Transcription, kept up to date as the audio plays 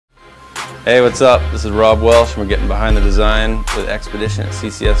Hey, what's up? This is Rob Welsh, and we're getting behind the design with Expedition at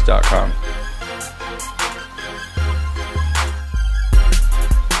ccs.com.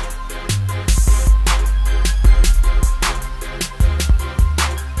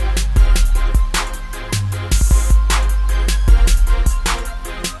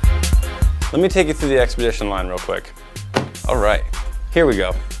 Let me take you through the Expedition line real quick. All right, here we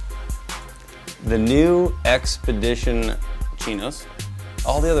go. The new Expedition Chinos.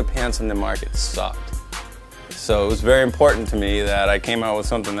 All the other pants in the market sucked. So it was very important to me that I came out with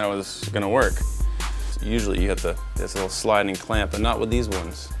something that was gonna work. Usually you have this little sliding clamp, but not with these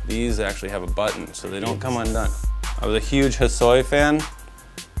ones. These actually have a button, so they don't come undone. I was a huge Hosoi fan,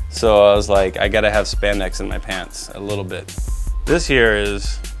 so I was like, I gotta have spandex in my pants a little bit. This here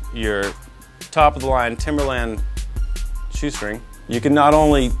is your top of the line Timberland shoestring. You can not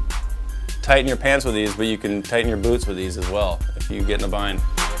only tighten your pants with these, but you can tighten your boots with these as well if you get in a bind.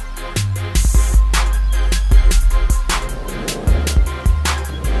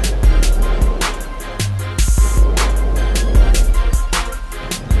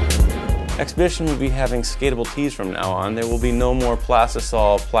 Expedition will be having skatable tees from now on. There will be no more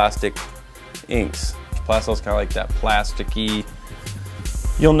Plastisol plastic inks. Plastisol's kind of like that plasticky.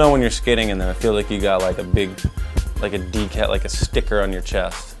 You'll know when you're skating in there. I feel like you got like a big, like a decal, like a sticker on your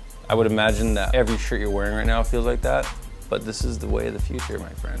chest. I would imagine that every shirt you're wearing right now feels like that, but this is the way of the future, my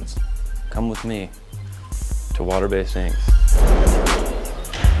friends. Come with me to water-based inks.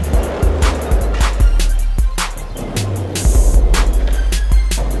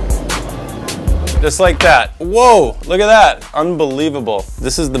 Just like that. Whoa, look at that. Unbelievable.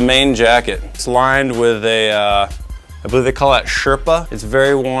 This is the main jacket. It's lined with a, I believe they call that Sherpa. It's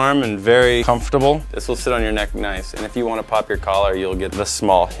very warm and very comfortable. This will sit on your neck nice. And if you want to pop your collar, you'll get the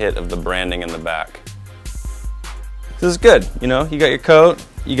small hit of the branding in the back. This is good, you know, you got your coat,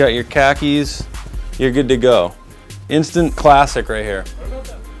 you got your khakis, you're good to go. Instant classic right here.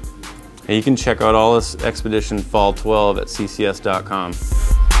 And you can check out all this Expedition Fall 12 at ccs.com.